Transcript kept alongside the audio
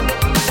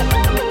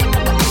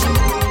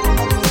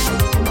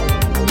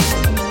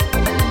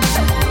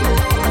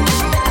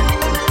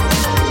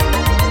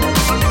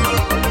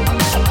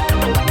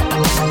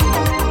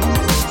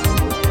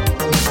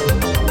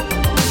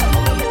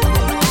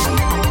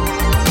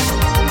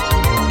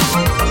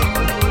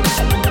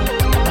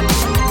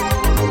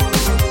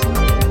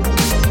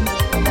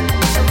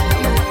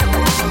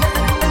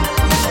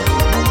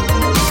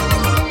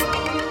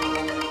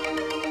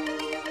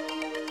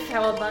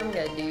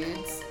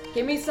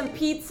Give me some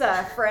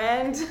pizza,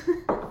 friend.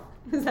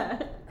 Is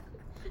that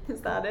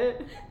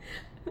it?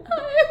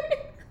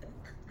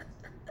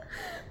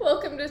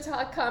 Welcome to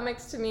Talk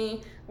Comics to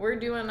Me. We're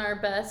doing our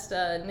best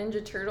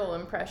Ninja Turtle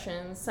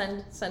impressions.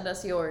 Send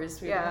us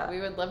yours. We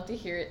would love to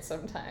hear it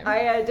sometime.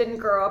 I didn't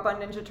grow up on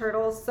Ninja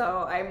Turtles,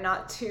 so I'm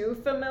not too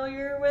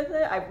familiar with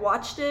it. I've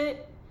watched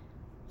it,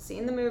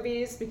 seen the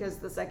movies, because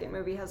the second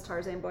movie has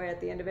Tarzan Boy at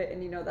the end of it,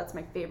 and you know that's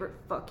my favorite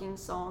fucking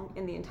song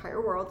in the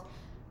entire world.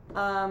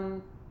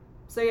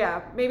 So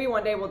yeah, maybe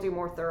one day we'll do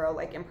more thorough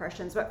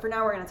impressions, but for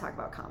now we're going to talk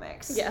about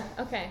comics. Yeah,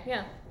 okay,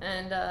 yeah.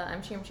 And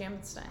I'm Cham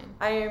Champenstein.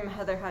 I am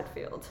Heather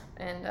Hadfield.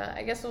 And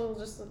I guess we'll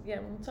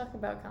talk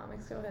about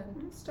comics. Go ahead.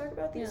 Let's talk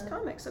about these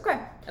comics. Okay.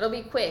 It'll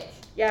be quick.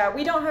 Yeah,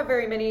 we don't have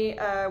very many.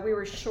 We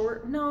were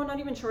short. No, not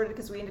even shorted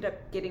because we ended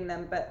up getting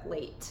them, but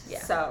late. Yeah.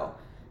 So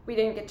we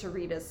didn't get to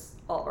read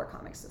all of our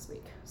comics this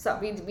week. So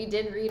we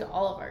did read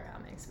all of our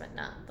comics, but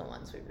not the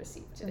ones we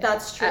received today.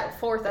 That's true. At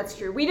 4:30. That's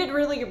true. We did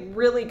really,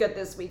 really good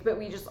this week, but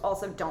we just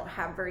also don't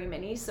have very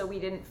many, so we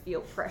didn't feel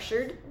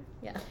pressured.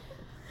 Yeah.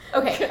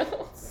 Okay.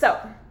 So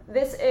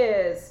this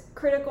is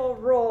Critical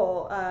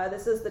Role.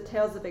 This is the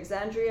Tales of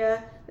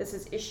Exandria. This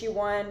is issue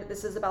 1.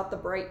 This is about the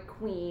Bright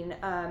Queen.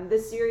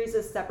 This series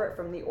is separate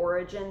from the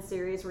Origin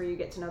series, where you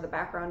get to know the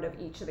background of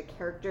each of the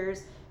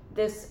characters.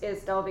 This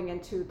is delving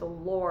into the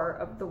lore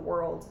of the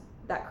world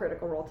that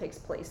Critical Role takes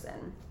place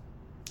in.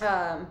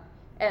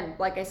 And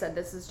like I said,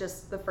 this is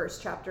just the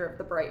first chapter of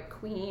the Bright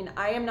Queen.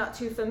 I am not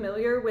too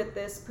familiar with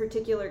this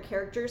particular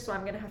character, so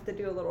I'm going to have to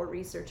do a little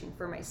researching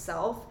for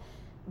myself.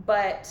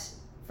 But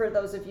for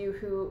those of you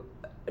who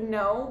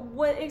know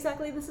what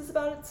exactly this is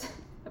about, it's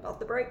about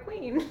the Bright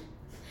Queen.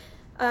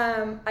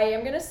 I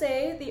am going to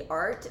say the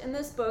art in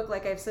this book,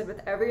 like I've said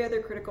with every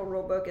other Critical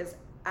Role book, is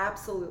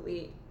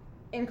absolutely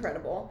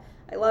incredible.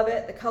 I love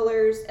it, the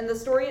colors, and the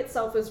story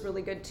itself is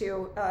really good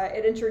too.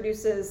 It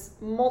introduces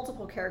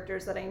multiple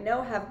characters that I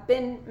know have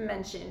been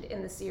mentioned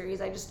in the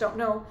series. I just don't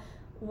know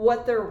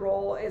what their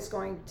role is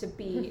going to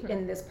be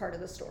in this part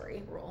of the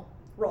story.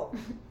 Role.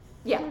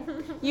 Yeah,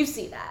 you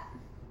see that.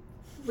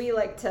 We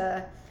like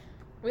to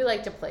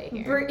play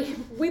here.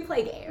 We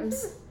play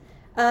games.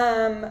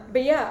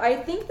 But yeah, I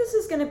think this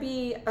is going to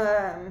be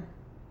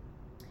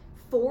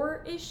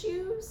 4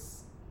 issues.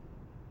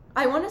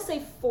 I want to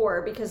say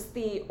 4 because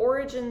the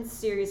Origin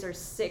series are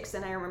 6,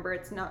 and I remember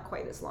it's not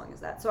quite as long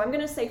as that. So I'm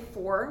going to say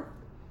 4,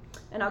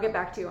 and I'll get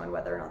back to you on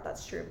whether or not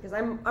that's true because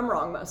I'm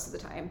wrong most of the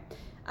time.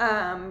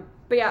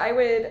 But yeah, I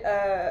would.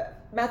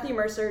 Matthew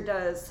Mercer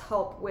does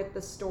help with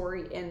the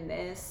story in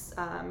this,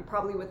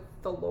 probably with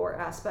the lore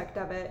aspect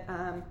of it.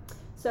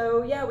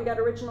 So yeah, we got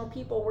original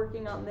people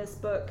working on this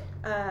book.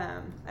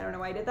 I don't know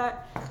why I did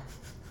that.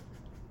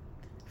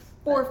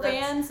 For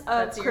fans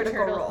of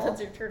Critical Role. That's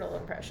your turtle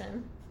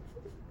impression.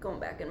 Going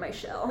back in my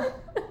shell.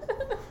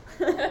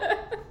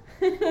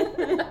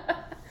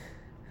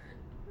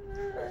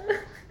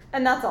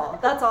 And that's all.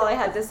 That's all I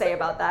had to say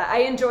about that. I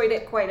enjoyed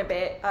it quite a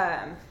bit,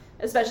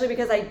 especially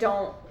because I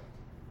don't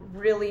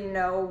really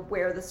know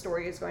where the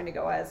story is going to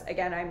go, as,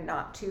 again, I'm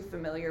not too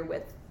familiar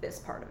with this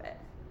part of it.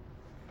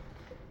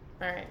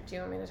 All right. Do you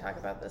want me to talk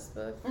about this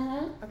book?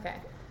 Mm-hmm. Okay.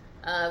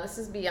 This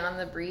is Beyond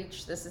the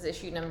Breach. This is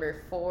issue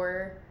number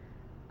 4.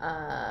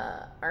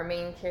 Our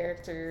main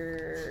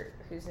character,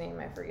 whose name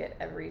I forget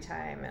every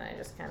time, and I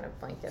just kind of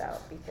blank it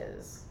out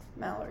because...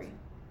 Mallory.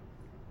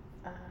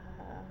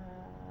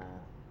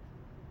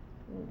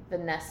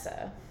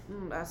 Vanessa.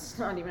 That's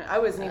not even... I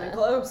wasn't even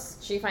close.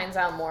 She finds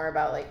out more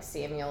about,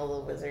 Samuel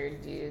the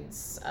Wizard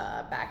dude's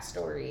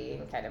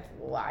backstory and kind of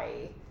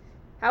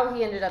how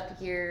he ended up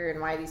here and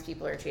why these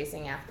people are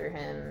chasing after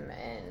him,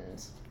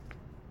 and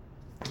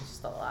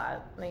just a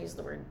lot. I use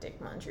the word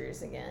dick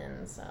munchers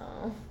again, so...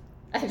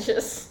 I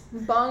just...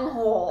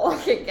 Bunghole.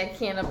 I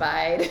can't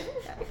abide.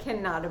 I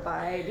cannot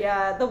abide.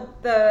 Yeah,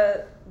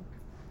 the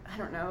I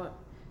don't know,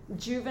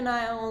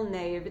 juvenile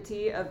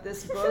naivety of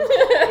this book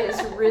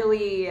is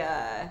really...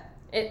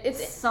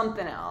 it's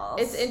something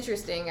else. It's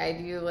interesting. I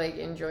do,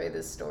 enjoy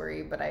this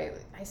story, but I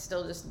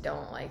still just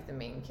don't like the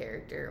main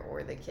character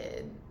or the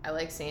kid. I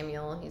like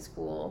Samuel. He's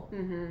cool.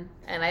 Mm-hmm.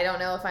 And I don't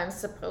know if I'm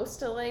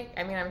supposed to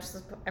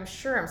I'm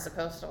sure I'm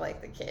supposed to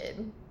like the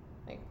kid.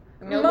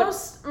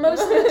 Most of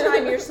the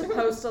time you're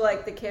supposed to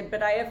like the kid,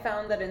 but I have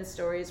found that in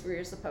stories where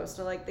you're supposed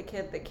to like the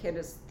kid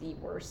is the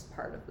worst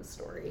part of the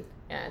story.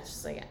 Yeah, it's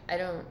just I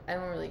don't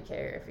really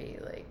care if he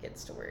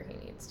gets to where he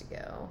needs to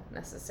go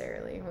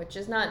necessarily, which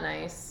is not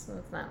nice.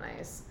 It's not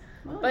nice.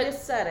 Well, but you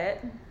said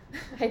it.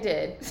 I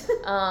did.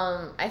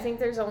 I think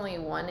there's only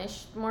one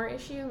more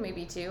issue,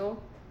 maybe 2.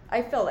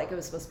 I feel like it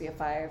was supposed to be a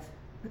 5.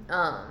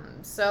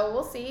 So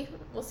we'll see.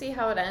 We'll see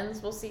how it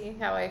ends. We'll see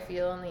how I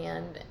feel in the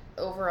end.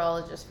 Overall,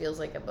 it just feels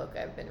like a book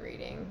I've been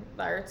reading.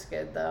 The art's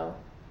good though.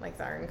 The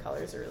art and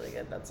colors are really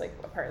good. That's a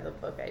part of the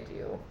book I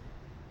do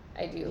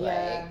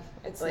like.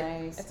 It's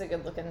nice. It's a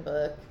good looking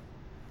book.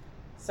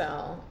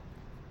 So,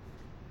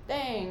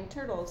 dang,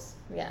 turtles.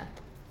 Yeah.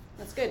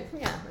 That's good.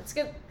 Yeah, that's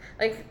good.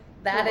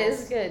 That turtles.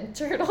 Is good.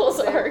 Turtles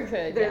are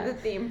good. They're the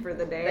theme for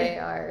the day. They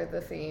are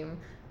the theme.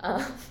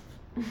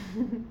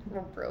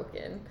 We're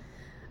broken.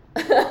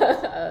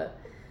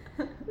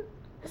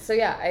 So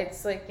yeah,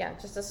 it's like, yeah,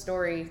 just a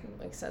story.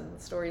 Like I said,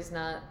 the story's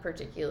not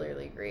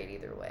particularly great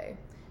either way.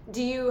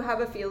 Do you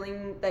have a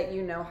feeling that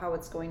you know how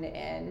it's going to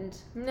end?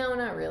 No,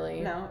 not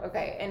really. No?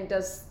 Okay. And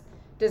does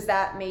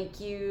that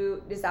make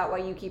you, is that why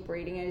you keep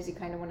reading it? Is you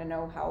kind of want to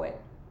know how it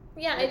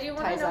Yeah, I do want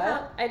to ties know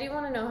up?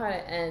 how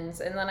it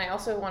ends, and then I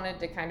also wanted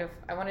to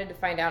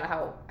find out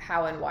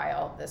how and why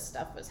all of this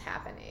stuff was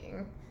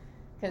happening.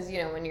 Because, you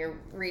know, when you're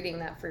reading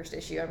that first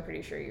issue, I'm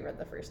pretty sure you read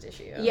the first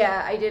issue.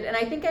 Yeah, I did. And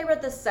I think I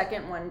read the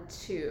second one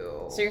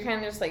too. So you're kind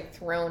of just like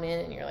thrown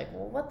in and you're like,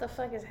 well, what the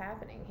fuck is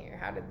happening here?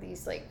 How did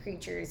these like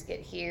creatures get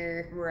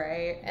here?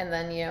 Right. And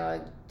then, you know,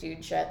 a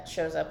dude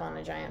shows up on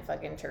a giant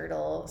fucking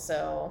turtle.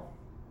 So,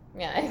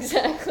 yeah,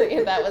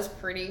 exactly. That was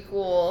pretty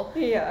cool.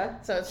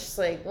 Yeah. So it's just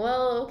like,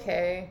 well,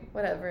 okay,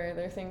 whatever.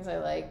 There are things I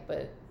like,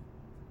 but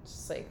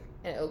just like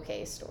an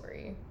okay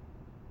story.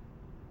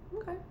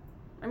 Okay.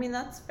 I mean,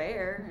 that's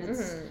fair.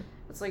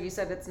 It's like you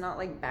said, it's not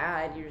like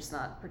bad. You're just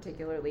not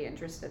particularly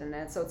interested in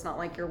it. So it's not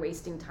like you're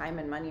wasting time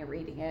and money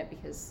reading it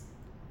because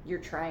you're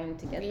trying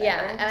to get there.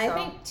 Yeah, and I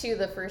think too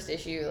the first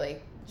issue,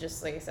 like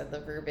just like I said, the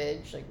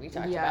verbiage, like we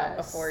talked about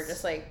before,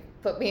 just like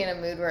put me in a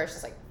mood where I was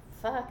just like,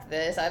 fuck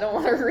this, I don't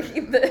want to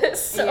read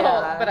this. So,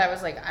 Yeah. But I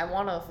was like, I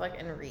want to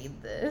fucking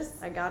read this.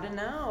 I gotta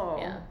know.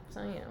 Yeah,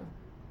 so you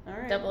know, All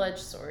right. double-edged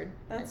sword.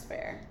 That's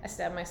fair. I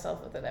stab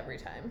myself with it every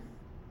time.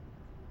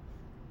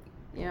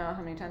 You know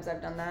how many times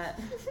I've done that?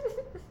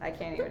 I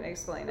can't even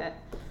explain it.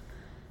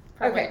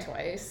 Probably Okay.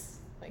 twice.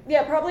 Like,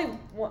 Yeah, probably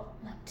one,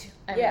 two.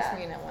 I Yeah. just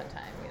mean at one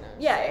time, you know.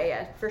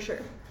 Yeah, for sure.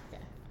 Yeah.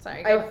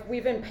 Sorry. Go.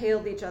 We've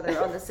impaled each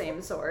other on the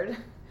same sword.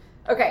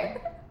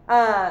 Okay.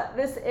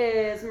 This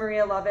is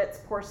Maria Lovett's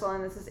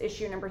Porcelain. This is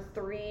issue number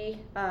 3.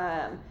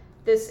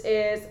 This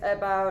is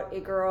about a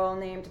girl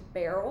named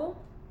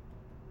Beryl.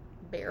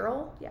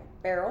 Barrel? Yeah,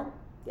 Beryl.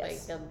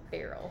 Yes. Like a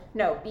barrel.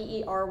 No,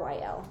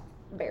 Beryl.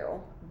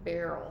 Beryl.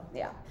 Barrel.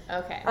 Yeah.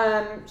 Okay.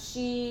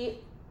 She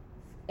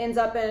ends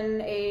up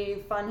in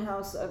a fun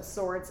house of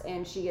sorts,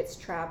 and she gets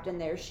trapped in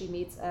there. She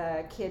meets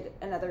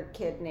another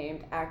kid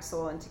named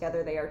Axel, and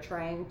together they are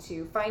trying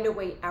to find a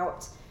way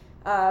out.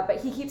 But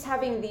he keeps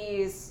having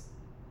these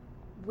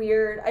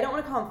weird, I don't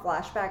want to call them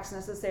flashbacks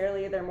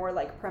necessarily, they're more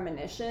like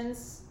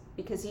premonitions,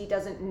 because he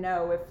doesn't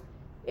know if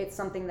it's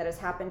something that has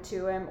happened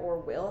to him or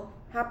will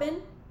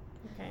happen.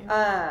 Okay.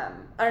 I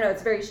don't know,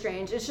 it's very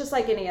strange. It's just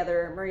like any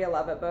other Maria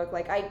Lovett book.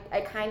 Like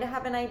I kind of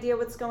have an idea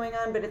what's going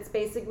on, but it's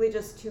basically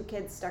just 2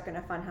 kids stuck in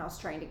a fun house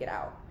trying to get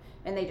out,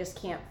 and they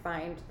just can't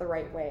find the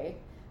right way.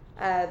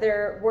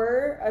 There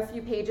were a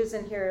few pages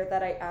in here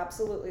that I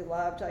absolutely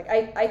loved. Like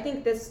I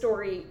think this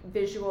story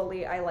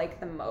visually I like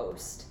the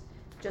most,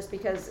 just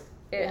because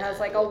it has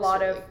like a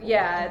lot of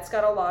it's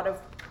got a lot of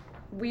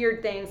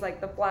weird things. Like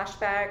the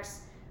flashbacks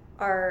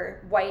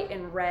are white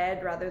and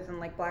red rather than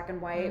like black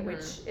and white,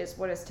 which is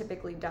what is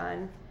typically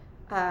done.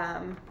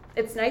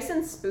 It's nice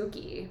and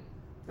spooky,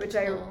 which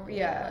I like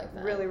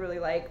that. really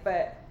like.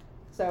 But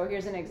so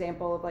here's an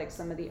example of like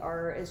some of the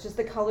art. It's just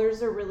the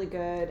colors are really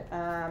good.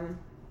 I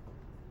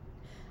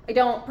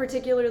don't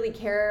particularly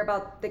care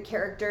about the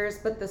characters,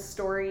 but the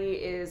story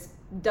is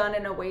done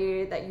in a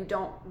way that you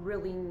don't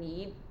really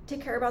need to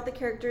care about the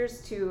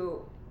characters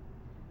to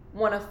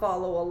want to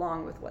follow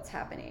along with what's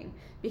happening,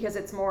 because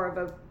it's more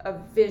of a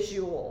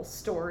visual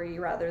story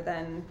rather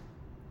than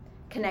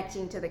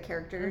connecting to the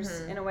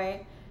characters in a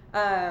way.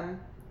 So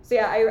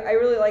yeah, I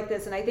really like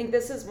this, and I think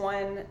this is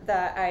one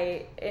that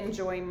I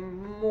enjoy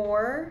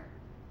more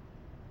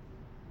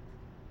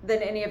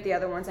than any of the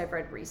other ones I've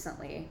read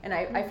recently. And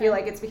I feel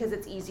like it's because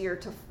it's easier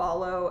to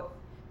follow.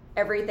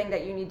 Everything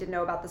that you need to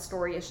know about the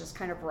story is just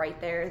kind of right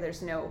there.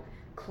 There's no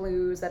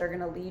clues that are going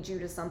to lead you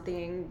to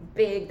something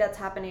big that's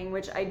happening,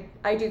 which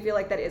I do feel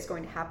like that is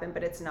going to happen,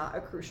 but it's not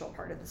a crucial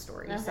part of the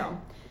story. Okay. So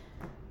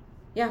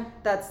yeah,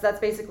 that's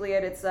basically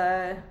it. It's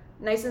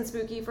nice and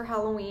spooky for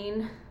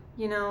Halloween.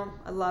 You know,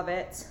 I love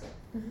it.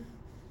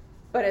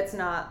 But it's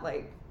not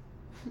like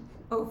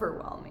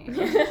overwhelming.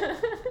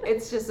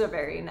 It's just a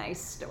very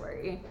nice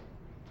story.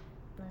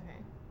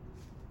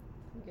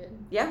 Okay. Good.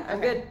 Yeah, I'm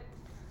Okay. good.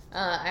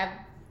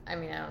 I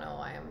mean, I don't know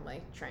why I'm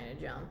like trying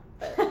to jump,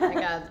 but I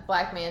got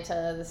Black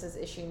Manta. This is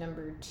issue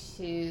number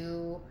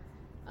 2.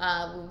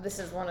 This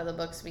is one of the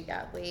books we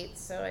got late,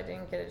 so I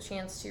didn't get a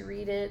chance to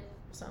read it,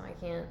 so I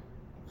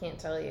can't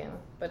tell you.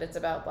 But it's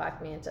about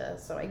Black Manta,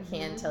 so I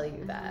can tell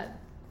you that.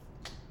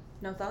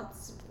 No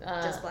thoughts?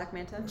 Just Black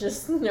Manta?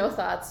 Just no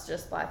thoughts,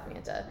 just Black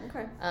Manta.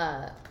 Okay.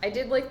 I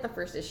did like the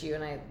first issue,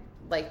 and I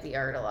like the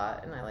art a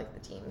lot, and I like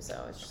the team,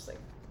 so it's just like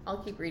I'll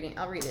keep reading.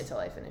 I'll read it till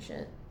I finish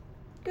it.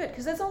 Good,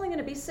 because that's only going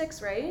to be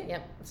 6, right?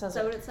 Yep. Is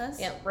that what it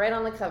says? Yep. Right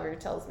on the cover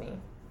tells me.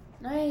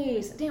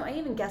 Nice. Damn, I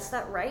even guessed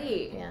that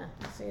right. Yeah.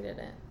 So you did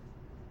it.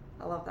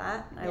 I love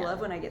that. I Yeah. love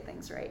when I get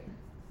things right.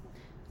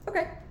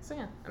 Okay. So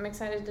yeah, I'm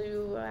excited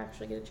to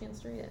actually get a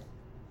chance to read it.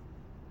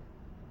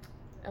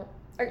 Oh,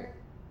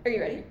 Are you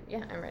ready?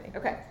 yeah, I'm ready.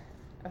 Okay.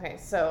 Okay,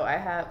 so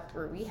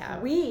We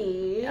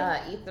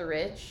Eat the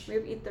Rich.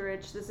 have Eat the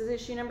Rich. This is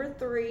issue number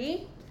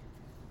 3.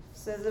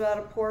 This is about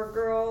a poor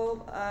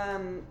girl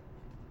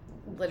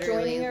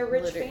joining a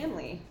rich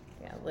family.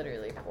 Yeah,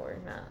 literally poor,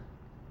 not,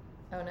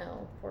 oh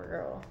no, poor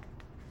girl.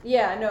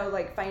 Yeah, no,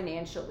 like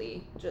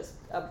financially, just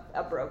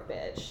a broke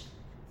bitch.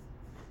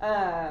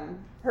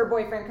 Her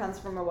boyfriend comes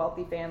from a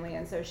wealthy family,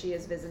 and so she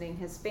is visiting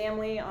his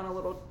family on a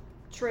little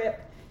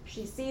trip.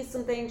 She sees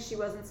some things she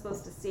wasn't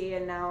supposed to see,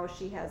 and now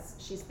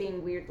she's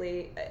being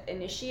weirdly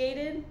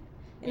initiated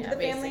into the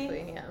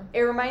family. Yeah.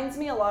 It reminds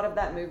me a lot of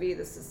that movie,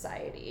 The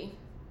Society.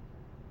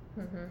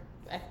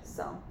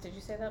 So, did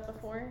you say that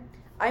before?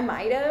 I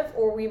might have,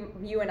 or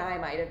you and I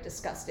might have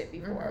discussed it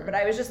before, but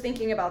I was just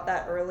thinking about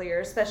that earlier,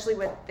 especially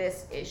with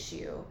this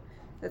issue.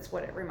 That's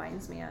what it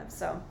reminds me of.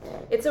 So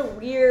it's a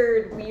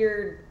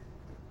weird,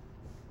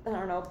 I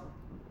don't know,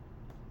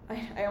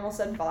 I almost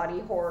said body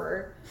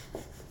horror,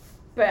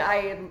 but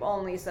I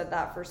only said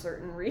that for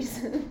certain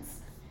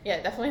reasons.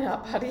 Yeah, definitely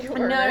not body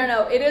horror.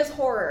 No, it is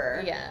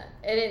horror. Yeah,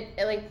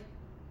 it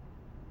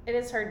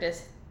is hard to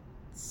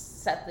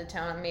set the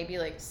tone, maybe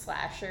like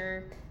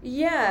slasher.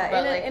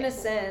 Yeah, in a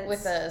sense.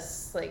 With a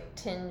like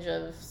tinge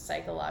of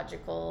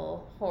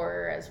psychological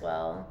horror as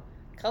well.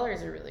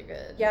 Colors are really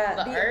good.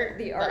 Yeah,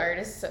 the art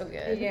is so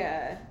good.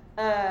 Yeah.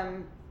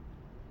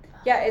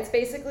 Yeah, it's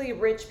basically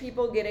rich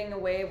people getting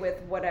away with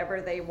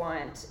whatever they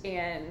want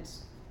and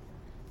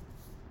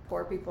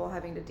poor people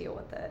having to deal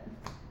with it.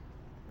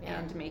 Yeah.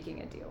 And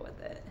making a deal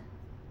with it.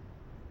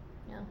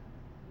 Yeah.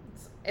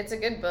 It's a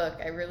good book.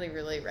 I really,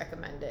 really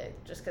recommend it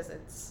just because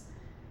it's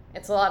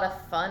a lot of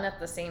fun at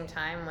the same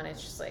time when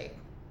it's just like,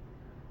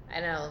 I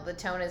know the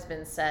tone has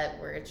been set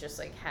where it just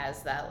like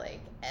has that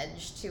like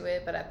edge to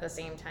it, but at the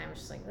same time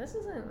it's just like, this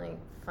isn't like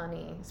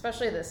funny,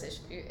 especially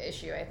this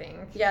issue I think.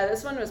 Yeah,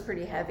 this one was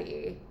pretty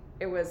heavy.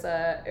 It was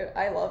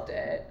I loved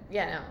it.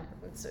 Yeah, no,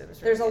 it was really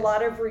There's good. a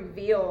lot of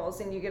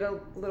reveals and you get a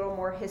little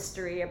more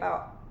history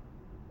about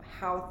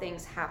how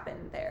things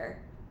happened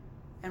there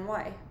and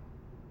why.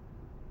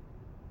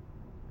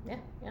 Yeah.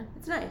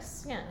 It's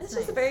nice. Yeah, it's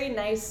just a very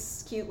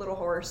nice, cute little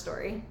horror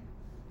story.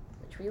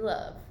 Which we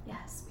love.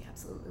 Yes, we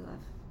absolutely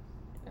love.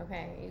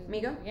 Okay. Me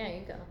go? Yeah,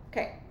 you go.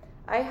 Okay.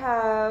 I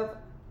have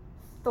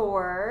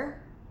Thor.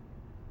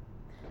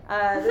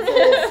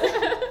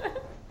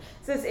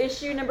 This is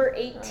issue number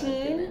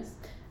 18.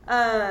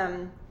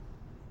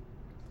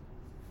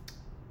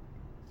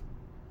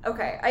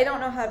 Okay, I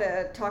don't know how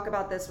to talk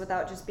about this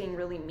without just being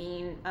really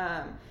mean.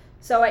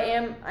 So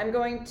I'm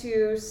going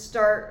to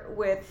start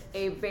with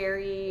a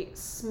very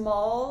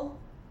small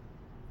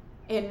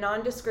and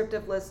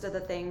non-descriptive list of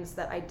the things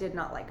that I did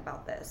not like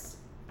about this.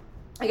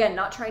 Again,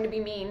 not trying to be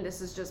mean,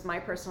 this is just my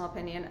personal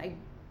opinion. I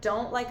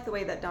don't like the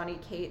way that Donny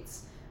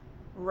Cates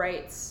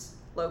writes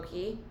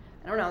Loki.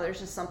 I don't know, there's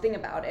just something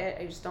about it.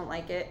 I just don't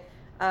like it.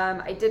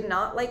 I did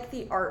not like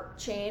the art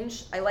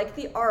change. I like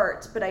the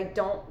art, but I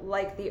don't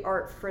like the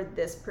art for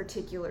this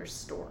particular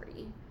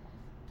story.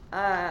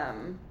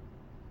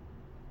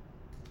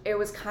 It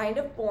was kind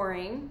of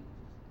boring.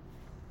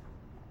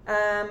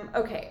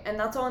 Okay, and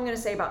that's all I'm going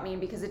to say about me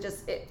because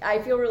I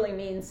feel really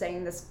mean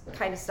saying this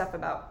kind of stuff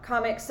about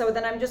comics. So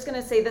then I'm just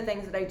going to say the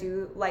things that I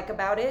do like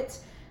about it.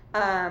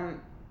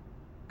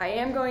 I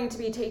am going to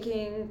be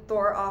taking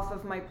Thor off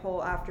of my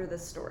poll after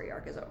this story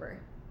arc is over.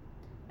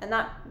 And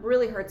that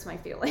really hurts my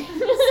feelings.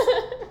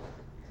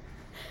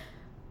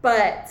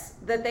 But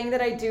the thing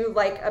that I do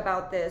like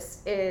about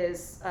this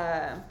is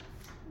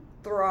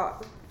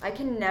Throg. I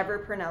can never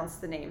pronounce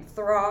the name.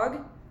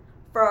 Frog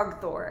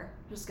Thor.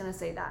 I'm just going to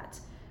say that.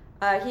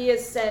 He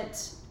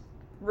is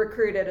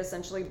recruited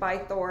essentially by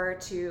Thor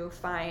to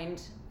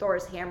find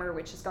Thor's hammer,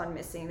 which has gone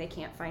missing. They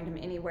can't find him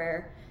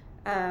anywhere.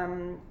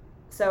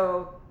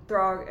 So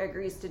Throg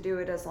agrees to do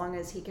it as long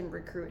as he can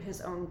recruit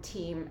his own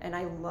team. And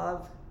I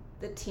love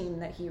the team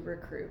that he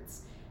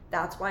recruits.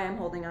 That's why I'm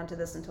holding on to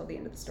this until the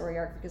end of the story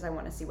arc, because I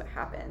want to see what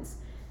happens.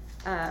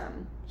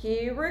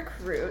 He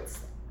recruits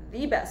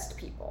the best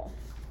people.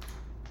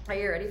 Are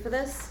you ready for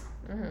this?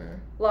 Mm-hmm.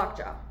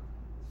 Lockjaw.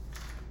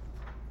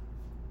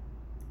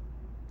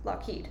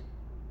 Lockheed.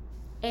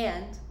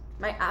 And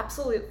my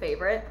absolute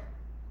favorite,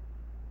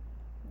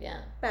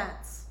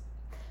 Bats.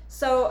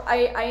 So I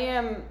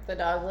am... The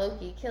dog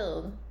Loki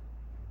killed.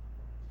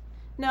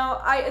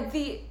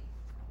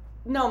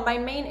 my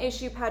main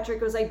issue,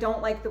 Patrick, was I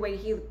don't like the way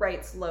he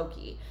writes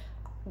Loki.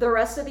 The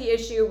rest of the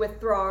issue with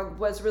Throg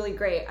was really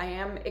great. I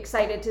am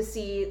excited to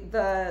see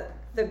the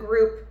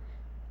group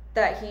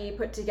that he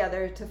put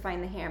together to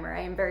find the hammer. I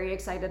am very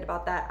excited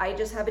about that. I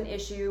just have an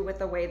issue with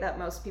the way that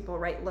most people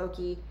write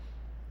Loki,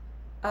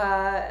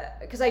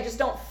 because I just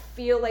don't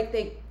feel like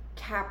they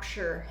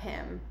capture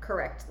him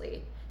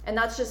correctly. And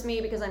that's just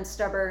me because I'm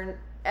stubborn.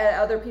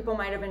 Other people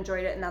might have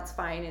enjoyed it, and that's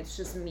fine. It's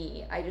just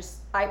me.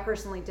 I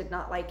personally did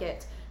not like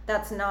it.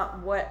 That's not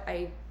what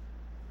I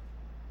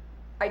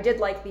did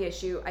like the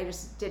issue. I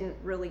just didn't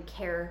really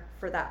care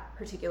for that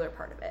particular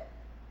part of it.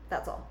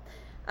 That's all.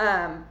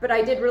 But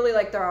I did really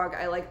like Throg.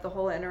 I like the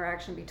whole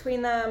interaction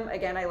between them.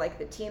 Again, I like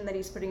the team that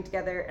he's putting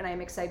together, and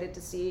I'm excited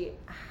to see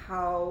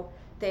how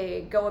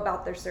they go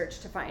about their search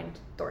to find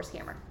Thor's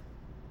hammer.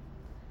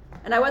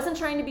 And I wasn't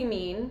trying to be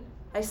mean.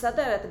 I said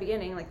that at the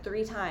beginning like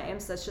 3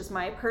 times. That's just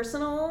my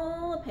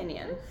personal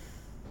opinion.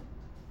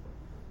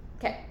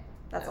 Okay,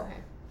 that's all.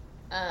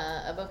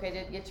 A book I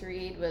did get to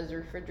read was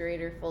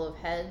Refrigerator Full of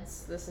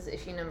Heads. This is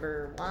issue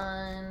number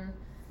 1.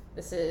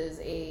 This is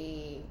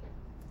a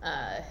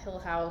Hill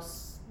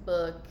House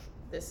book.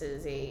 This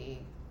is a,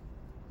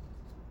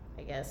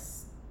 I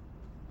guess,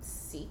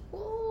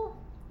 sequel?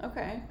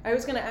 Okay. I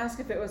was going to ask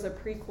if it was a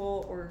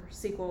prequel or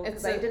sequel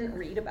because I didn't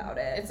read about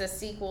it. It's a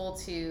sequel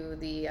to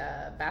the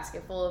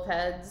Basket Full of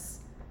Heads,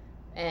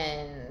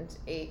 and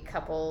a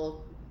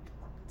couple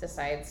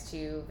decides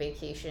to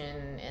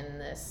vacation in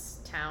this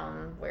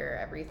town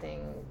where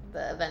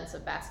the events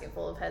of Basket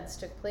Full of Heads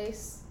took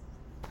place.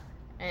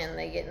 And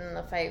they get in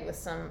a fight with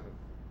some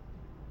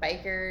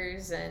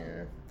bikers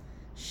and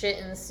shit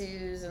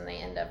ensues, and they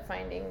end up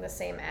finding the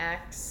same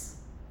axe.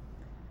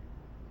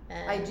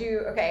 And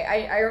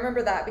I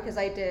remember that because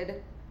I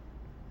did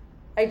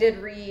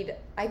read,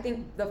 I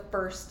think, the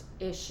first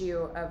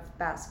issue of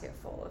Basket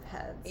Full of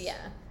Heads. Yeah.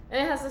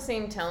 And it has the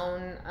same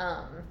tone,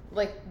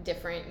 like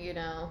different, you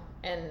know,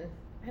 and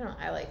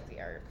I like the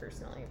art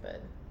personally,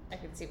 but I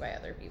could see why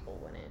other people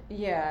wouldn't.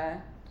 Yeah.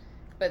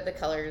 But the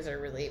colors are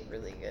really,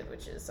 really good,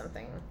 which is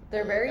something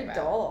they're very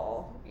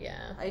dull.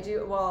 Yeah. I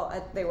do, well,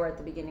 they were at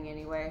the beginning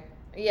anyway.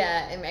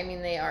 Yeah, and I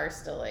mean, they are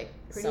still, like,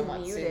 pretty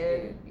somewhat muted.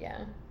 subdued.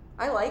 Yeah.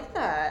 I like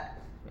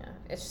that. Yeah.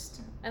 It's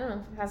just, I don't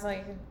know, it has,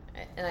 like,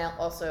 and I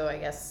also, I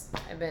guess,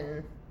 I've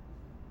been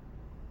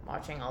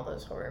watching all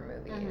those horror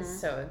movies,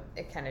 so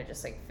it kind of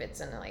just, like,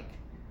 fits into, like,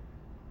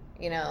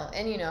 you know,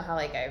 and you know how,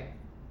 like, I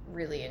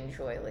really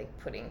enjoy, like,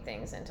 putting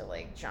things into,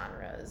 like,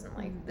 genres, and,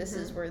 like, this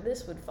is where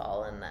this would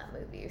fall in that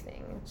movie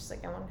thing. It's just,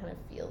 like, I want to kind of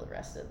feel the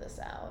rest of this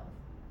out.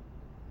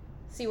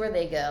 See where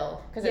they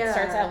go, because it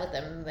starts out with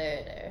them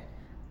murder.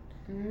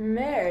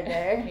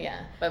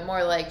 Yeah, but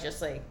more like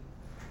just, like,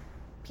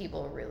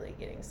 people really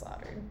getting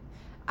slaughtered.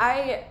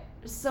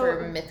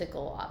 For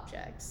mythical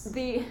objects.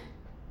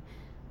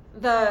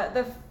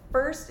 The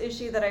first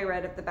issue that I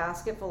read of the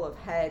Basket Full of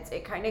Heads,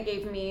 it kind of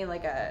gave me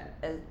like a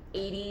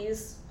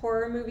 80s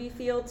horror movie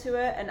feel to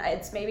it, and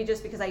it's maybe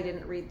just because I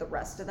didn't read the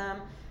rest of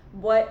them.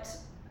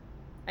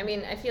 I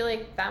mean, I feel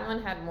like that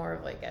one had more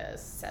of like a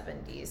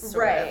 70s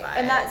sort of vibe.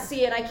 And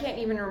and I can't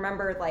even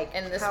remember like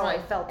how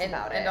I felt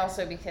about it. And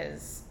also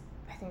because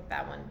I think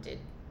that one did.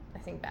 I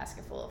think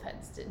Basket Full of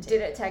Heads did.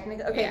 Did it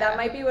technically? Okay, that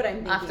might be what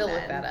I'm thinking. I'll have to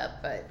look that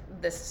up, but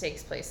this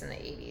takes place in the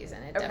 80s,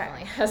 and it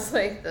definitely has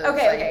like those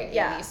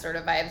 80s sort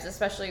of vibes,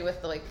 especially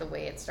with the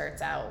way it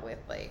starts out with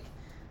like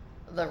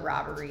the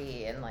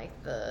robbery and like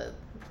the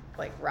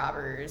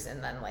robbers,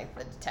 and then like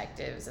the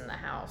detectives in the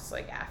house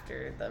like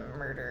after the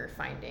murder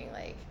finding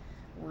like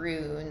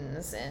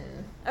runes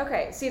and.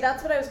 Okay, see,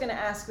 that's what I was going to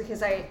ask,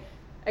 because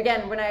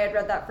again, when I had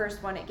read that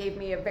first one, it gave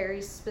me a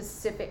very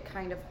specific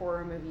kind of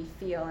horror movie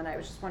feel, and I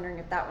was just wondering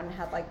if that one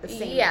had like the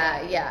same.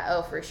 Yeah,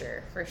 oh, for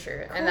sure. Cool.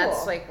 And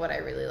that's like what I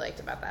really liked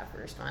about that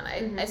first one.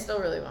 I still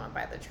really want to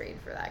buy the trade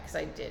for that, because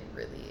I did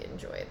really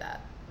enjoy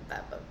that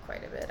book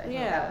quite a bit. I think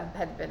that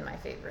had been my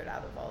favorite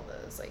out of all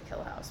those like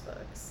Hill House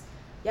books.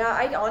 Yeah,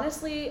 I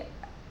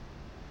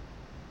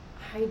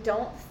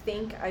don't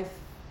think I've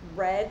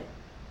read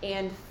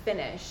and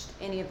finished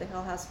any of the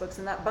Hill House books,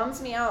 and that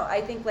bums me out.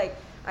 I think like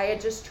I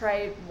had just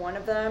tried one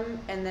of them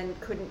and then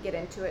couldn't get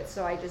into it,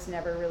 so I just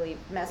never really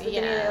messed with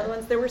any of the other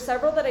ones. There were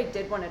several that I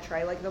did want to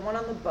try, like the one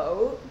on the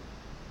boat.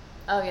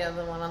 Oh yeah,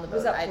 the one on the boat.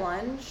 Was that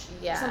Plunge?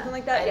 Yeah. Something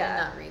like that? I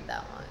did not read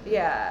that one.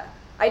 Yeah.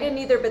 I didn't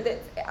either, but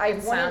I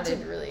wanted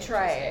to really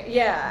try it.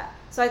 Yeah.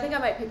 So I think I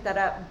might pick that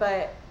up,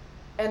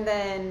 and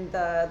then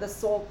the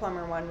Soul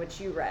Plumber one, which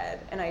you read,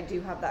 and I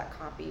do have that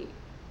copy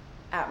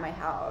at my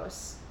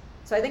house.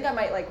 So I think I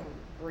might like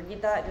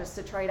read that just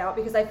to try it out,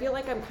 because I feel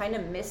like I'm kind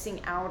of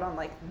missing out on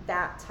like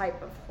that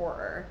type of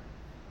horror.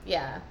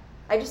 Yeah.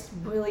 I just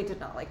really did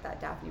not like that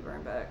Daphne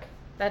Byrne book.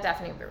 That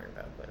Daphne Byrne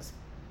book was,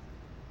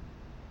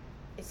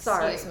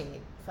 excuse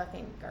me,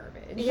 fucking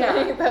garbage.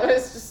 Yeah. That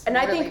was just and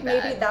really I think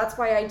bad. maybe that's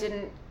why I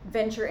didn't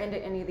venture into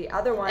any of the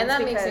other ones. And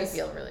that makes me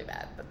feel really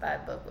bad, but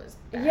that book was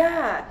bad.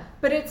 Yeah,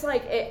 but it's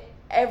like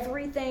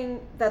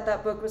everything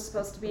that book was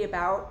supposed to be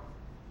about,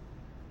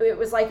 it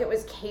was like it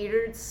was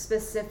catered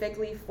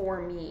specifically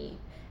for me.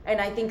 And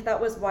I think that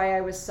was why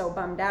I was so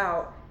bummed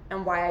out,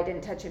 and why I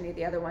didn't touch any of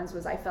the other ones,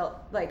 was I felt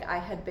like I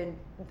had been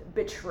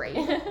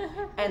betrayed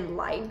and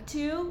lied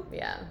to.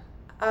 Yeah.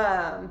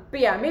 But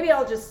yeah, maybe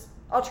I'll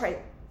try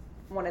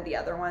one of the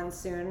other ones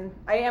soon.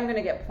 I am going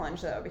to get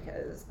Plunge though,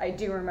 because I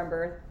do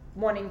remember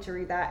wanting to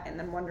read that and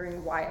then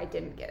wondering why I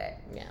didn't get it.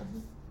 Yeah.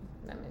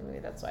 I mean, maybe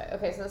that's why.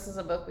 Okay, so this is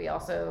a book we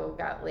also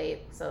got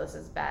late. So this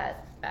is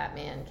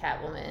Batman,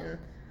 Catwoman.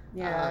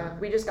 Yeah,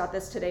 we just got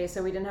this today,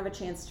 so we didn't have a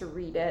chance to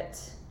read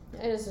it.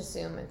 I just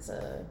assume it's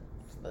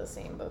the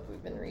same book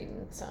we've been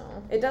reading, so.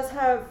 It does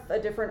have a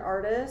different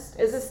artist.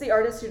 Is this the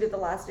artist who did the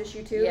last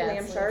issue too? Yeah,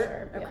 Liam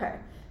Sharp? Okay. Yeah.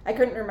 I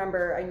couldn't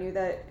remember. I knew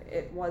that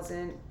it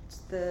wasn't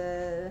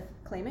the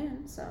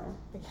Clayman, so.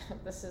 Yeah,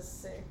 this is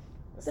sick.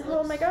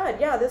 Oh my god,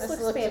 yeah, this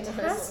looks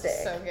fantastic.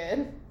 This looks so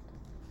good.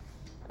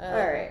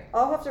 Alright,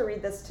 I'll have to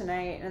read this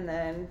tonight and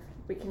then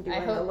we can do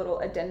a little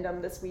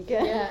addendum this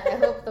weekend. Yeah, I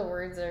hope the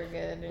words are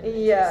good and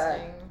interesting. Yeah.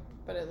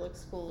 But it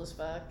looks cool as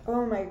fuck.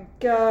 Oh my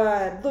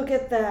god, look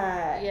at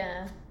that.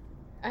 Yeah.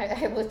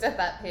 I looked at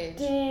that page.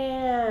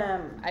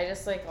 Damn. I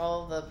just like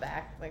all the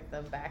back, like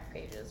the back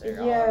pages are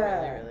all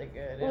Yeah. really, really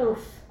good.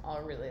 Oof.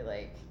 All really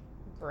like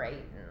bright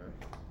and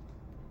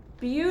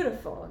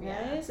Beautiful,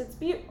 guys. Yeah. It's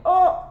beautiful.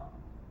 Oh,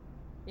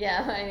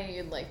 yeah, I knew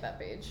you'd like that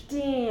page.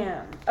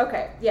 damn.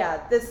 Okay,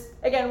 yeah, this,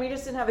 again, we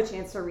just didn't have a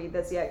chance to read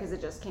this yet because it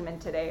just came in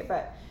today,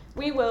 but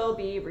we will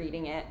be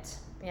reading it.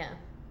 Yeah.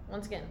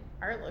 Once again,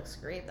 art looks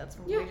great. That's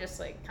what Yeah. we just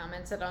like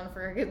commented on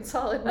for a good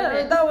solid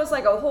minute. That was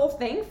like a whole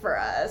thing for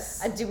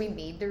us. Do we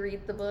need to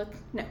read the book?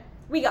 No,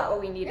 we got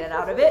what we needed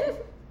out of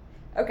it.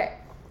 Okay,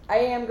 I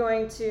am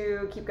going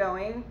to keep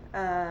going.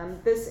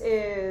 This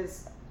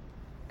is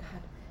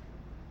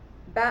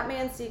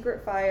Batman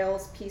Secret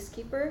Files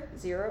Peacekeeper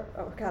 0.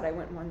 Oh god, I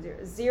went 1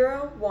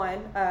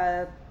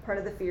 part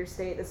of the Fear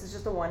State. This is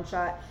just a one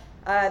shot.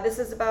 This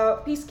is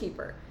about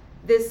Peacekeeper.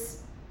 This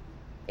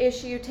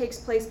issue takes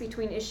place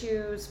between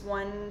issues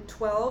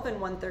 112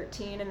 and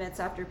 113, and it's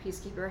after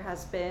Peacekeeper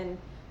has been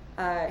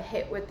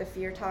hit with the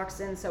fear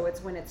toxin, so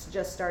it's when it's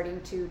just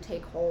starting to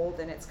take hold,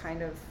 and it's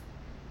kind of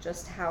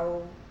just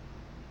how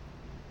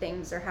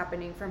things are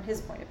happening from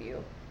his point of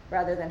view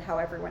rather than how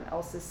everyone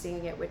else is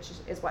seeing it, which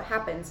is what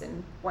happens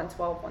in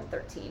 112,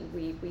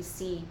 113. We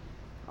see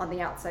on the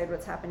outside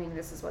what's happening.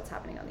 This is what's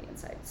happening on the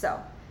inside. So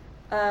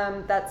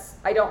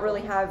I don't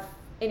really have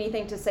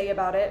anything to say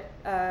about it.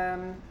 I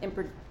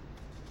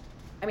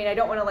mean, I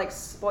don't want to like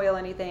spoil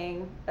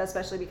anything,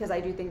 especially because I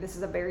do think this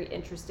is a very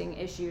interesting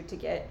issue to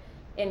get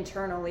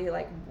internally,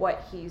 like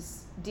what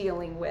he's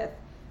dealing with.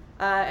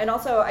 And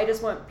also, I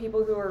just want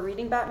people who are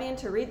reading Batman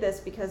to read this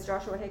because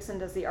Joshua Hickson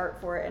does the art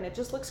for it, and it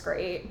just looks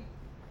great.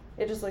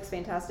 It just looks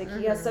fantastic.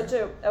 Mm-hmm. He has such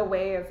a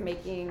way of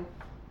making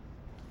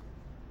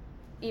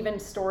even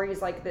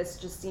stories like this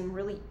just seem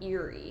really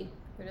eerie.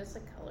 Who does the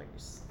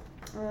colors?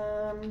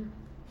 I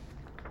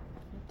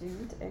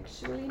don't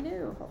actually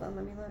know. Hold on,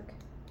 let me look.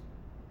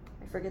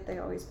 I forget they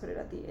always put it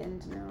at the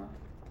end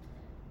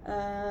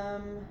now.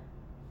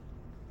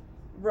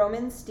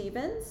 Roman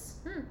Stevens.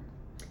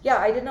 Yeah,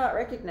 I did not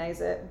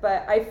recognize it,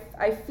 but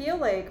I feel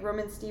like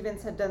Roman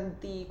Stevens had done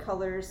the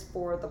colors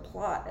for the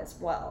plot as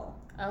well.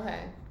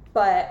 Okay.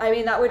 But I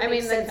mean that would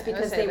make sense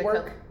because they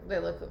work. They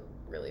look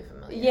really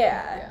familiar.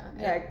 Yeah.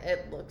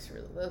 It looks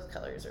really. Those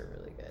colors are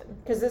really good.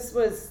 Because this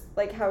was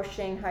like how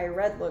Shanghai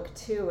Red looked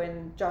too,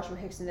 and Joshua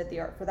Hickson did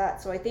the art for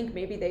that. So I think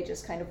maybe they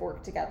just kind of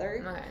worked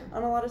together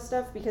on a lot of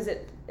stuff because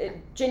it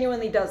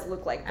genuinely does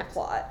look like the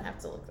plot. I have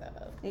to look that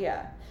up.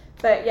 Yeah.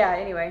 But yeah,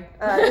 anyway,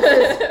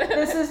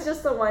 this is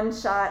just the one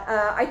shot.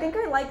 I think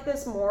I like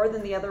this more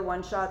than the other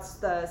one shots,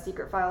 the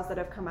Secret Files that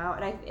have come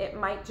out, and it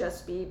might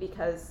just be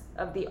because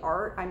of the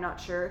art. I'm not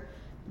sure,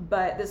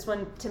 but this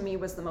one to me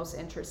was the most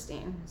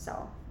interesting.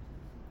 So,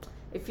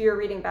 if you're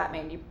reading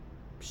Batman, you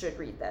should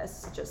read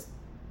this.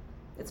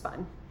 It's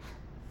fun.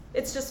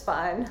 It's just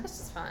fun. It's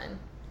just fun.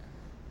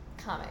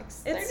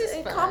 Comics. They're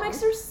just fun.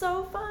 Comics are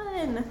so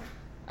fun.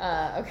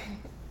 Okay.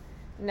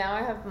 Now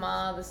I have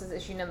Ma. This is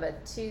issue number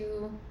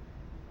 2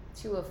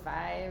 of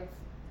 5.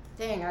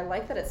 Dang, I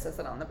like that it says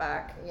it on the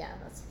back. Yeah,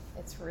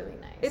 it's really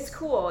nice. It's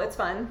cool. It's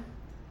fun.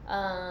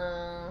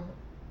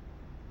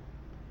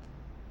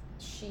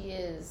 She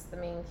is the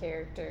main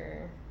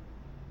character.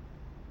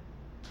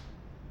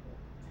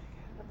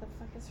 What the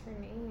fuck is her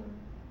name?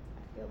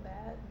 I feel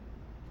bad.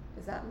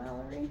 Is that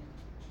Mallory?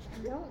 I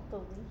don't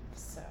believe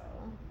so.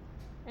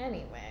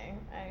 Anyway,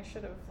 I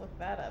should have looked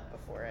that up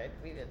before I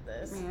tweeted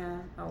this. Yeah.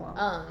 Oh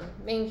well.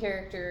 Main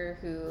character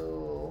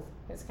who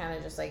is kind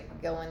of just like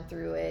going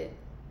through it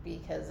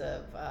because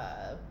of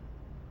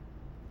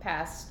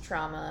past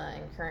trauma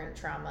and current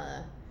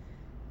trauma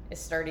is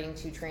starting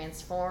to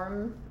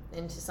transform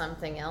into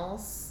something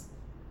else,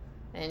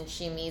 and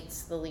she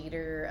meets the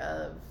leader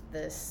of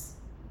this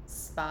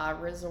spa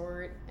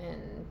resort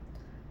and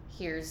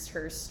hears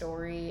her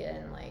story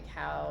and like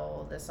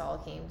how this all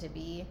came to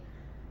be.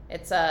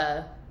 It's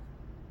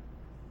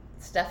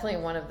definitely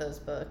one of those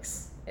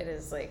books. It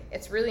is like,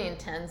 it's really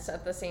intense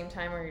at the same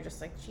time where you're just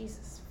like,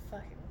 Jesus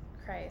fucking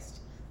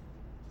Christ.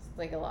 It's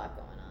like a lot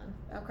going on.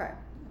 Okay.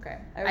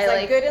 I was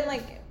like good in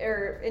like,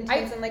 or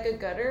intense in like a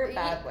good or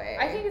bad way.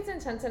 I think it's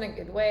intense in a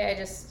good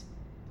way.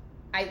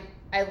 I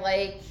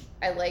like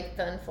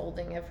the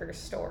unfolding of her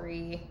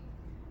story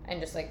and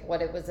just like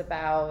what it was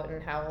about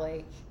and how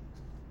like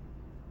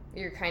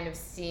you're kind of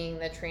seeing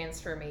the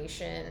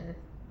transformation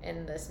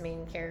in this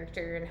main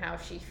character and how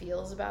she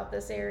feels about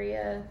this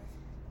area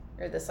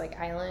or this like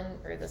island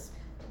or this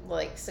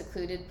like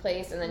secluded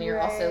place, and then you're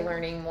also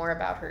learning more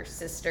about her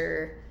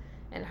sister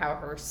and how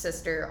her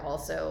sister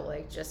also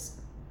like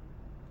just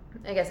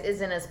I guess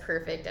isn't as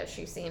perfect as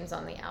she seems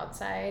on the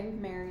outside.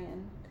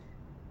 Marion.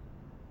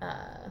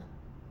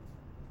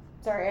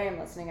 Sorry, I am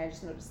listening. I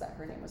just noticed that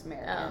her name was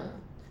Marion.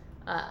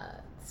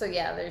 So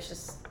yeah,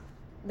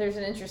 there's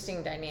an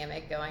interesting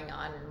dynamic going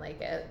on, and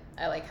like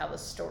I like how the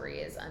story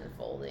is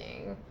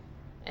unfolding,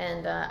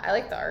 and I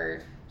like the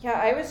art. Yeah,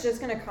 I was just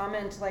gonna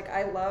comment, like,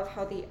 I love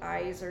how the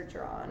eyes are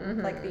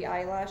drawn, like the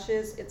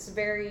eyelashes. It's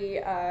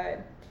very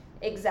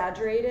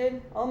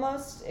exaggerated,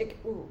 almost.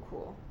 Ooh,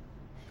 cool.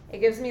 It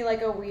gives me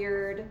like a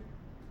weird,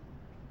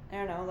 I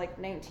don't know,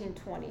 like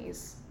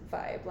 1920s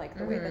vibe, like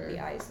the way that the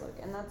eyes look,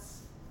 and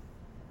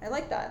I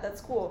like that.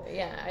 That's cool.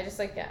 Yeah, I just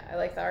like I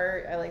like the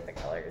art. I like the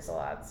colors a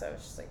lot. So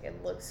it's just like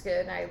it looks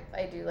good. And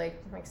I do like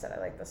I said,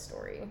 I like the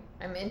story.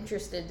 I'm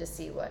interested to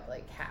see what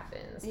like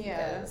happens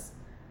because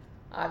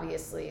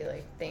obviously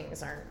like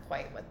things aren't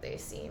quite what they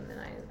seem, and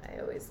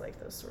I always like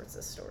those sorts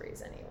of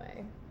stories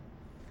anyway.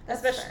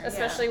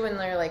 Especially when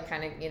they're like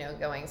kind of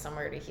going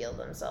somewhere to heal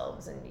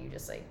themselves, and you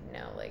just like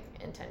know like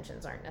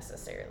intentions aren't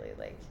necessarily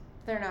like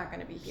they're not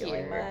going to be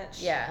healing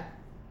much. Yeah.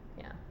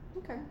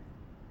 Okay.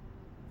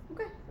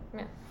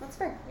 Yeah, that's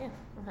fair. Yeah,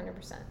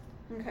 100%.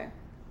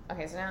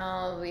 Okay, so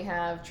now we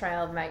have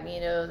Trial of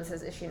Magneto. This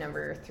is issue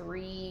number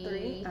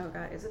 3. Oh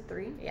god, is it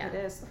 3? Yeah, it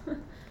is.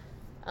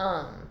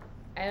 I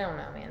don't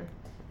know, man.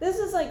 This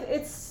is like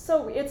it's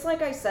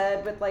like I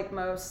said with like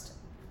most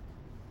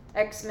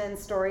X-Men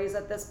stories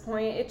at this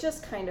point. It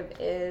just kind of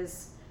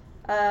is.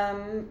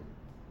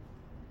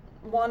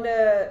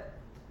 Wanda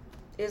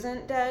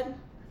isn't dead,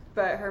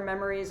 but her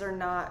memories are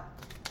not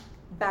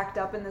backed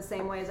up in the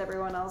same way as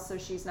everyone else, so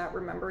she's not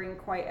remembering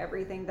quite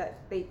everything that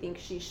they think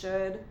she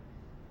should.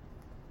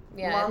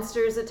 Yeah.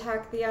 Monsters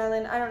attack the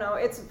island. I don't know.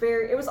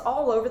 It was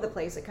all over the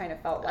place, it kind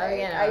of felt like.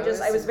 I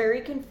was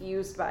very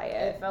confused by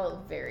it. It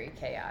felt very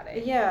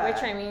chaotic. Yeah.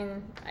 Which, I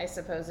mean, I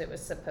suppose it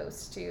was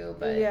supposed to,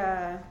 but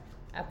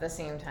at the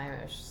same time,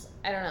 it was just,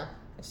 I don't know.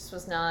 It just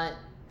was not,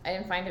 I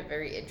didn't find it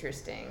very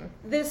interesting.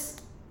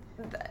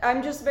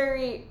 I'm just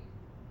very...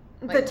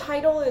 the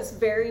title is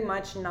very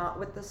much not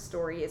what the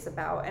story is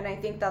about, and I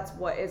think that's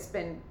what has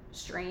been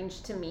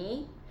strange to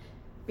me,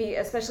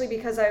 especially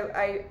because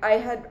I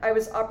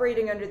was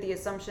operating under the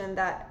assumption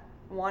that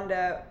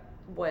Wanda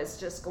was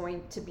just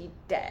going to be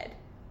dead.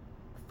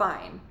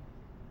 Fine.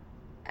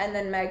 And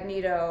then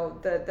Magneto,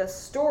 the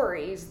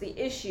stories, the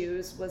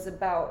issues was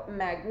about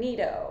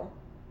Magneto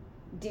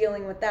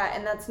dealing with that,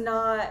 and that's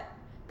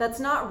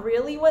not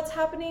really what's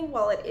happening,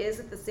 while it is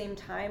at the same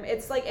time.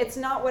 It's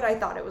not what I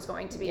thought it was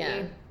going to be.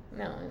 Yeah.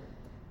 No,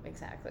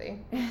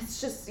 exactly. It's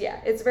just,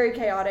 it's very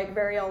chaotic,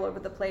 very all over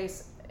the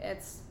place.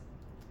 It's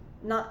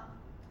not,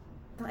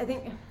 I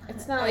think,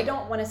 it's not. I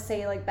don't want to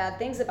say like bad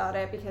things about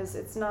it because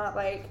it's not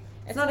like,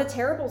 it's not a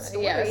terrible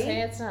story. Yeah, I was saying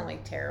it's not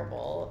like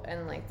terrible,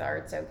 and like the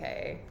art's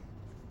okay.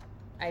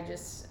 It's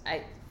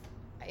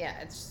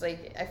just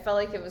like, I felt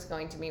like it was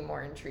going to be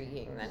more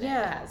intriguing than it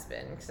has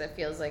been, because it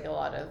feels like a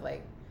lot of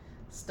like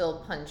still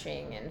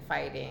punching and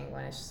fighting,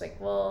 when it's just like,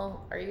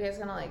 well, are you guys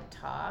gonna like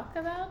talk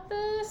about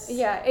this?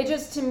 Yeah, it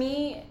just, to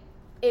me,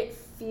 it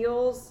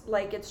feels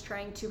like it's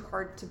trying too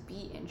hard to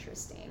be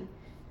interesting,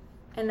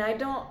 and I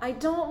don't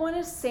want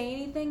to say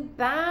anything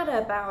bad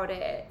about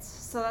it,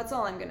 so that's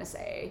all I'm gonna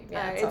say.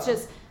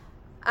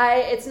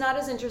 It's not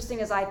as interesting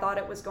as I thought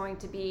it was going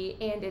to be,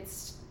 and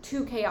it's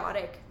too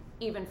chaotic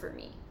even for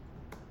me.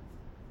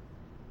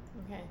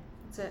 Okay,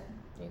 that's it.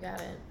 You got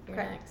it. You're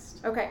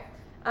next. Okay.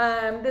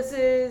 This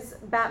is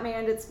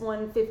Batman. It's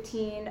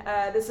 115.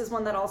 This is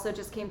one that also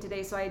just came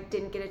today, so I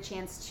didn't get a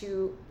chance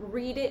to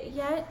read it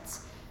yet.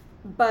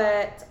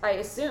 But I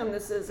assume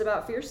this is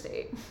about Fear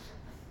State.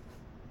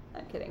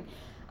 I'm kidding.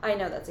 I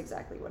know that's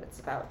exactly what it's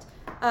about.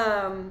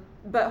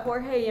 But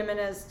Jorge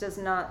Jimenez does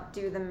not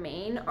do the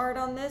main art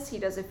on this. He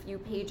does a few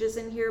pages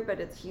in here, but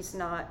it's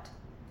not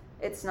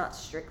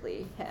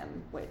strictly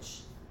him,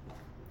 which,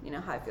 you know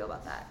how I feel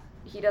about that.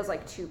 He does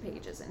like 2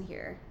 pages in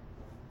here.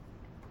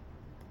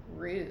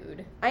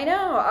 Rude. I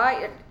know.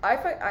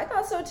 I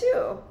thought so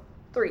too.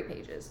 3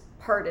 pages.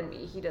 Pardon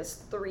me. He does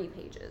 3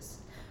 pages,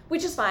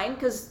 which is fine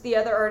because the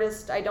other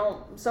artist,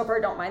 so far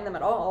don't mind them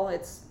at all.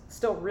 It's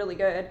still really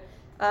good.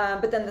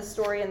 But then the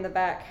story in the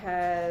back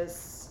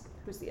has,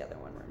 who's the other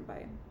one written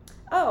by?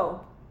 Oh,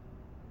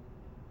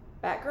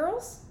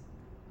 Batgirls.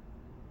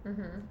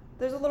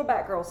 There's a little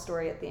Batgirl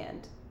story at the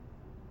end.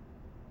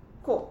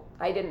 Cool.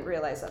 I didn't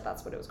realize that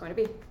that's what it was going to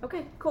be.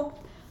 Okay, cool.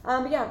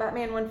 But yeah,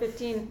 Batman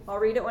 115. I'll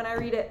read it when I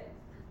read it.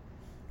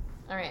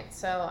 All right,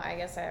 so I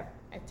guess I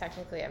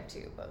technically have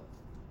 2, but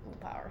we'll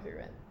power through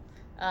it.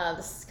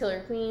 This is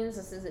Killer Queens.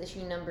 This is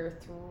issue number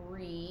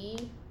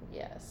 3.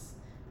 Yes.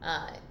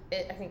 I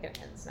think it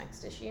ends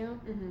next issue.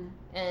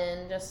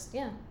 And just,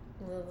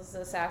 those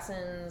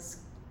assassins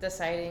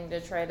deciding to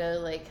try to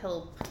like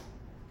help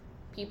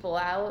people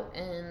out,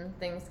 and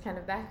things kind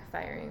of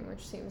backfiring,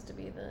 which seems to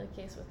be the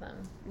case with them.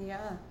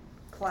 Yeah.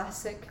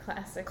 Classic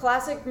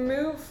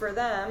move for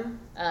them.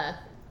 I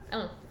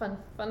don't know,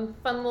 fun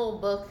little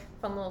book,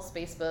 fun little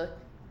space book,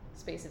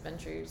 space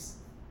adventures.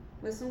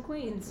 With some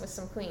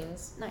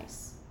queens.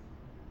 Nice.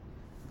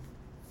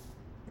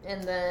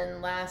 And then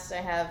last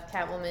I have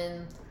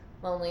Catwoman,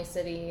 Lonely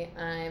City.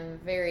 I'm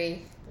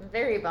very,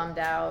 very bummed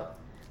out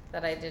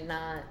that I did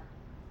not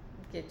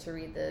get to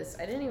read this.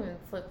 I didn't even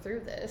flip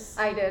through this.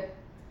 I did.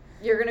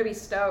 You're going to be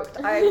stoked.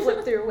 I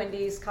flipped through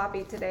Wendy's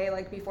copy today,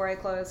 like before I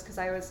closed, because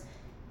I was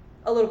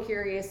a little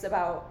curious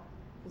about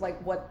like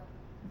what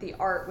the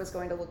art was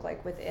going to look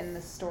like within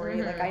the story.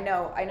 Mhm. Like I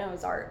know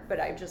his art, but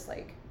I just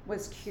like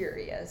was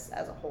curious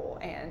as a whole,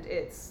 and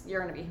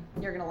you're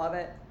gonna love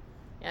it.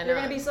 Yeah, You're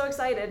gonna be so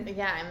excited.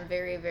 Yeah, I'm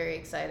very, very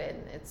excited.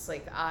 It's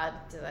like odd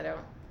that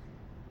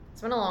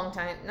it's been a long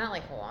time, not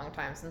like a long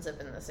time since I've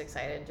been this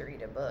excited to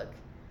read a book,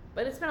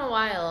 but it's been a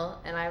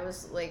while, and I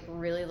was like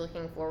really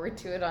looking forward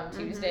to it on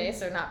Tuesday.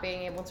 So not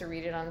being able to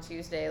read it on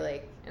Tuesday,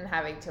 like, and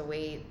having to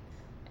wait,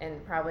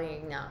 and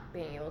probably not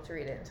being able to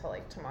read it until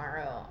like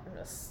tomorrow, I'm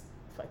just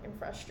fucking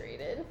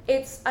frustrated.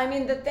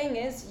 The thing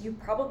is, you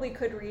probably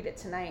could read it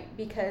tonight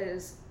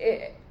because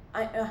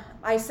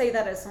I say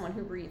that as someone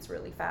who reads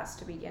really fast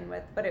to begin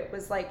with, but it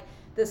was like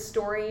the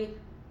story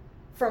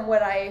from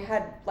what I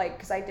had, like,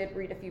 because I did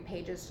read a few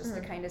pages just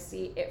to kind of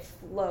see, it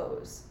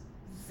flows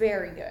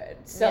very good.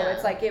 So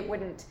it's like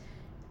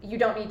you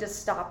don't need to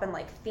stop and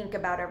like think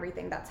about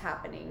everything that's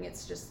happening.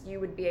 It's just you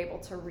would be able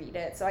to read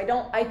it. So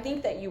I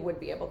think that you would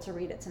be able to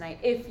read it tonight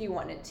if you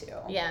wanted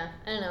to. Yeah,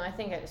 I don't know. I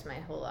think I just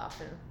might hold off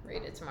and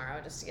read it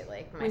tomorrow just to get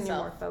like When you're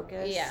myself more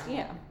focused.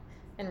 Yeah.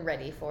 And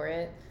ready for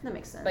it. That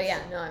makes sense. But yeah,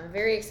 no, I'm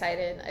very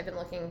excited. I've been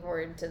looking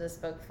forward to this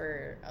book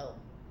for a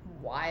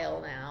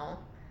while now.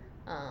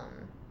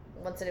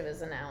 Once it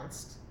was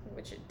announced,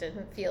 which it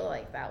didn't feel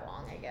like that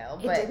long ago.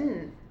 But it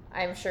didn't.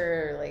 I'm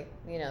sure, like,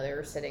 they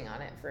were sitting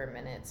on it for a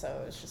minute, so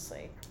it was just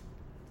like,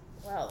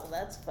 well,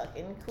 that's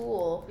fucking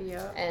cool.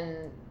 Yeah.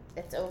 And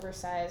it's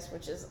oversized,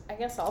 which is, I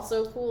guess,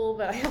 also cool,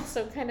 but I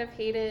also kind of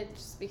hate it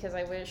just because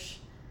I wish,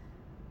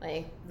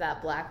 like,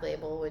 that Black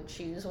Label would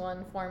choose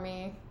one for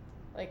me.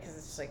 Like, because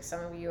it's just like,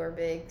 some of you are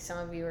big, some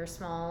of you are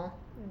small.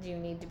 Do you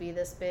need to be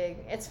this big?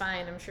 It's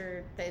fine. I'm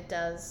sure that it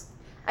does.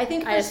 I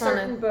think for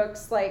certain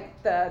books,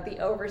 like, the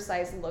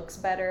oversized looks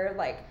better.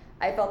 Like,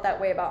 I felt that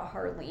way about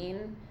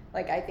Harleen.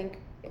 Like, I think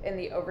in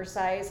the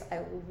oversize, I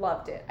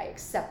loved it. I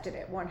accepted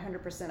it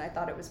 100%. I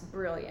thought it was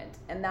brilliant.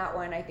 And that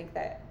one, I think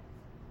that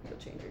you'll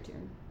change your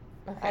tune.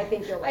 Okay. I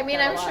think you'll like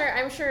that a lot.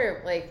 I'm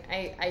sure, like,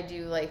 I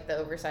do like the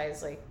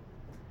oversized, like,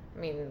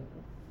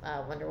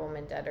 Wonder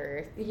Woman, Dead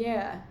Earth.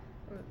 Yeah.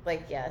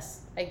 Like,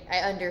 yes, I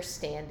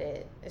understand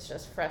it. It's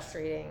just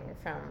frustrating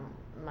from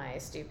my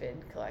stupid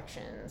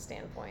collection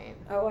standpoint.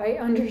 Oh, I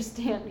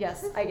understand.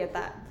 Yes, I get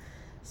that.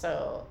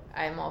 So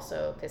I'm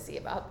also pissy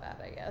about that,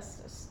 I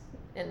guess. Just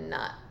in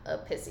not a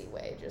pissy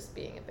way, just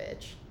being a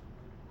bitch.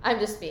 I'm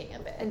just being a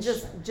bitch. And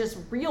just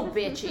real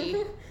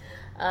bitchy.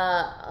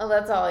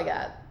 That's all I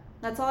got.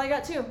 That's all I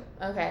got too.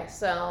 Okay,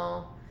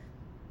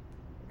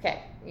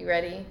 you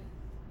ready?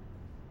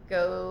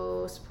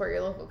 Go support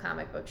your local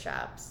comic book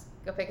shops.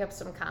 Go pick up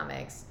some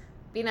comics.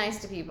 Be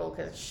nice to people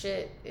because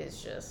shit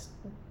is just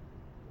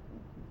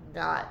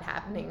not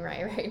happening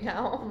right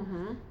now.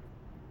 Mm-hmm.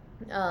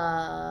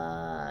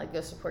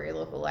 Go support your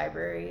local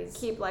libraries.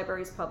 Keep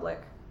libraries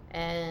public.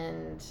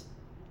 And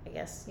I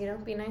guess,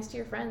 be nice to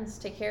your friends.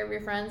 Take care of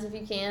your friends if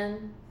you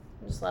can.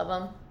 Just love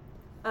them.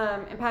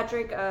 And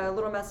Patrick, a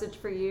little message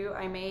for you.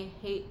 I may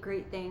hate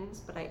great things,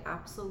 but I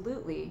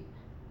absolutely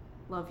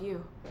love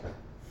you.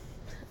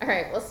 All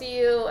right, we'll see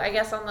you, I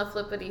guess, on the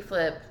flippity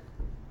flip.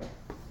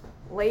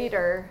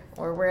 Later.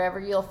 Or wherever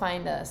you'll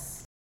find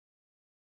us.